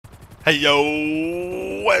Hey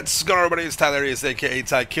yo, what's going on everybody? It's Tylarious, aka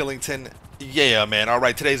Ty Killington. Yeah, man.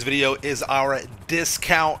 Alright, today's video is our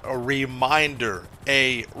discount reminder,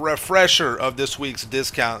 a refresher of this week's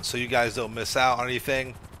discount so you guys don't miss out on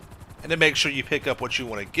anything, and to make sure you pick up what you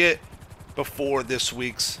want to get before this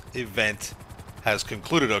week's event has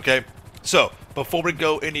concluded, okay? So, before we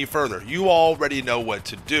go any further, you already know what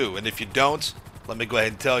to do, and if you don't, let me go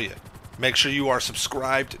ahead and tell you. Make sure you are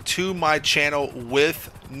subscribed to my channel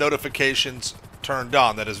with notifications turned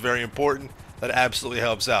on. That is very important. That absolutely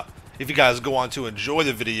helps out. If you guys go on to enjoy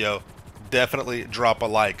the video, definitely drop a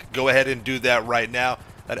like. Go ahead and do that right now.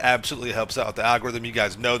 That absolutely helps out the algorithm. You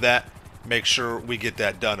guys know that. Make sure we get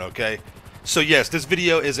that done, okay? So yes, this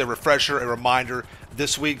video is a refresher, a reminder.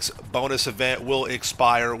 This week's bonus event will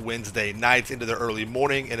expire Wednesday night into the early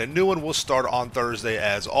morning, and a new one will start on Thursday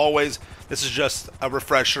as always. This is just a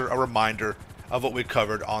refresher, a reminder of what we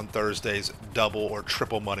covered on Thursday's double or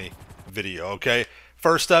triple money video, okay?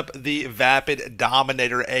 First up, the Vapid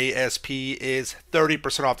Dominator ASP is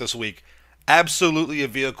 30% off this week. Absolutely a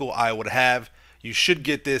vehicle I would have. You should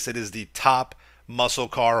get this. It is the top muscle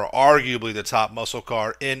car, or arguably the top muscle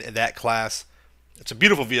car in that class. It's a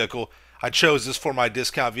beautiful vehicle. I chose this for my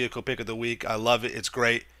discount vehicle pick of the week. I love it. It's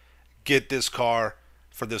great. Get this car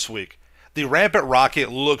for this week. The Rampant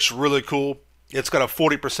Rocket looks really cool. It's got a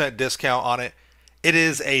 40% discount on it. It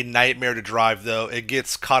is a nightmare to drive though. It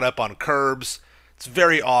gets caught up on curbs. It's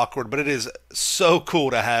very awkward, but it is so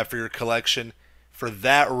cool to have for your collection. For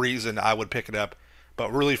that reason, I would pick it up,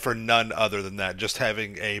 but really for none other than that, just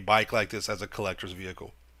having a bike like this as a collector's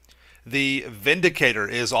vehicle. The Vindicator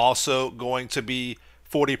is also going to be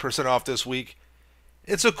 40% off this week.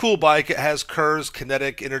 It's a cool bike. It has KERS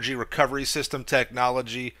kinetic energy recovery system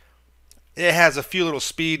technology. It has a few little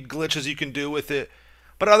speed glitches you can do with it,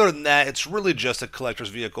 but other than that, it's really just a collector's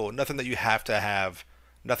vehicle. Nothing that you have to have.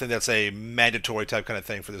 Nothing that's a mandatory type kind of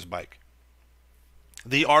thing for this bike.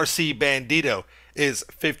 The RC Bandito is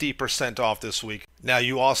 50% off this week. Now,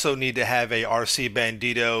 you also need to have a RC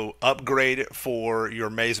Bandito upgrade for your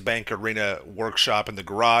Maze Bank Arena workshop in the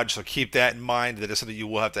garage, so keep that in mind. That is something you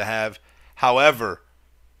will have to have. However,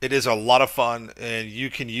 it is a lot of fun, and you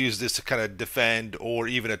can use this to kind of defend or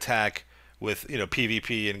even attack with,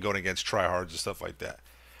 PvP and going against tryhards and stuff like that.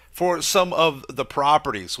 For some of the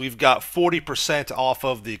properties, we've got 40% off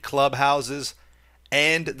of the clubhouses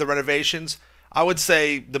and the renovations. I would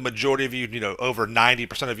say the majority of you, over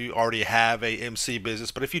 90% of you already have a MC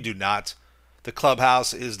business, but if you do not, the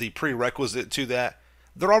clubhouse is the prerequisite to that.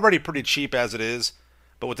 They're already pretty cheap as it is,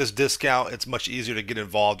 but with this discount, it's much easier to get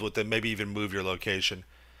involved with them, maybe even move your location.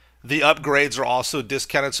 The upgrades are also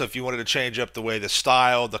discounted, so if you wanted to change up the way the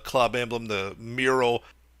style, the club emblem, the mural,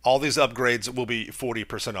 all these upgrades will be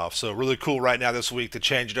 40% off. So really cool right now this week to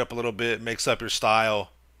change it up a little bit, mix up your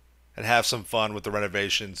style, and have some fun with the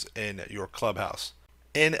renovations in your clubhouse.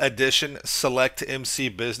 In addition, select MC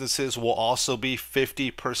businesses will also be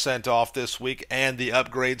 50% off this week, and the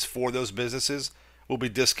upgrades for those businesses will be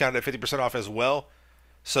discounted at 50% off as well.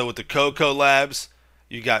 So with the Coco Labs,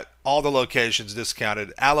 you got all the locations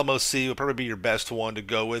discounted. Alamo C will probably be your best one to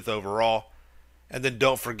go with overall. And then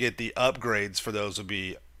don't forget the upgrades for those will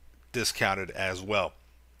be discounted as well.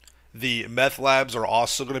 The Meth Labs are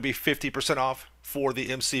also going to be 50% off for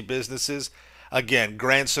the MC businesses. Again,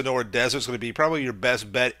 Grand Sonora Desert is going to be probably your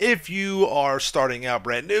best bet if you are starting out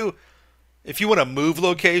brand new. If you want to move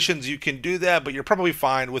locations, you can do that, but you're probably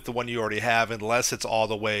fine with the one you already have unless it's all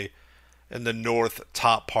the way in the north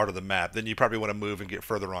top part of the map. Then you probably want to move and get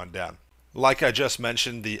further on down. Like I just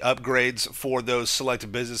mentioned, the upgrades for those select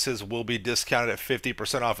businesses will be discounted at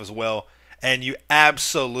 50% off as well. And you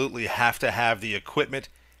absolutely have to have the equipment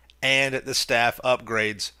and the staff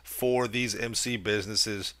upgrades for these MC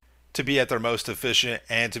businesses to be at their most efficient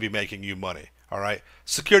and to be making you money. All right.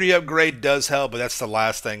 Security upgrade does help, but that's the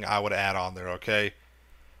last thing I would add on there. Okay.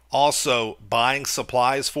 Also, buying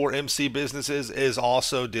supplies for MC businesses is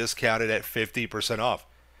also discounted at 50% off.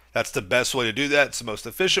 That's the best way to do that. It's the most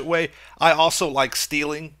efficient way. I also like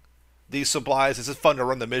stealing these supplies. It's fun to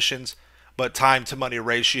run the missions, but time to money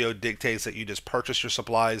ratio dictates that you just purchase your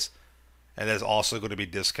supplies, and that's also going to be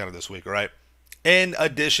discounted this week, all right? In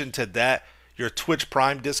addition to that, your Twitch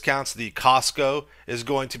Prime discounts, the Costco is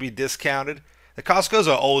going to be discounted. The Costco is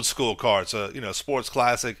an old school car. It's a sports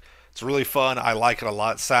classic. It's really fun. I like it a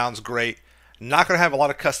lot. Sounds great. Not going to have a lot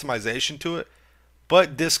of customization to it,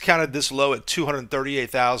 but discounted this low at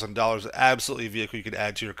 $238,000. Absolutely a vehicle you can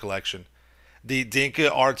add to your collection. The Dinka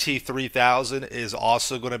RT3000 is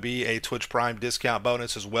also going to be a Twitch Prime discount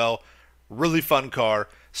bonus as well. Really fun car.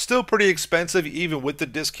 Still pretty expensive even with the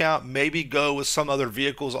discount. Maybe go with some other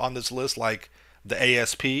vehicles on this list like the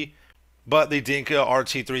ASP. But the Dinka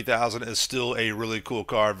RT3000 is still a really cool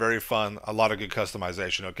car, very fun, a lot of good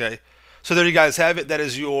customization, okay? So there you guys have it. That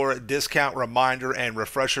is your discount reminder and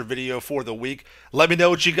refresher video for the week. Let me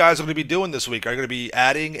know what you guys are going to be doing this week. Are you going to be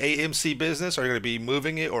adding AMC business? Are you going to be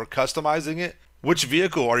moving it or customizing it? Which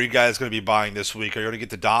vehicle are you guys going to be buying this week? Are you going to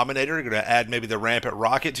get the Dominator? Are you going to add maybe the Rampant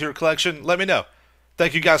Rocket to your collection? Let me know.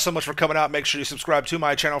 Thank you guys so much for coming out. Make sure you subscribe to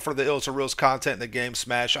my channel for the ills or reals content in the game.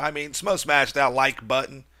 Smash that like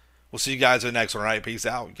button. We'll see you guys in the next one, all right? Peace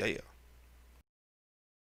out. Yeah.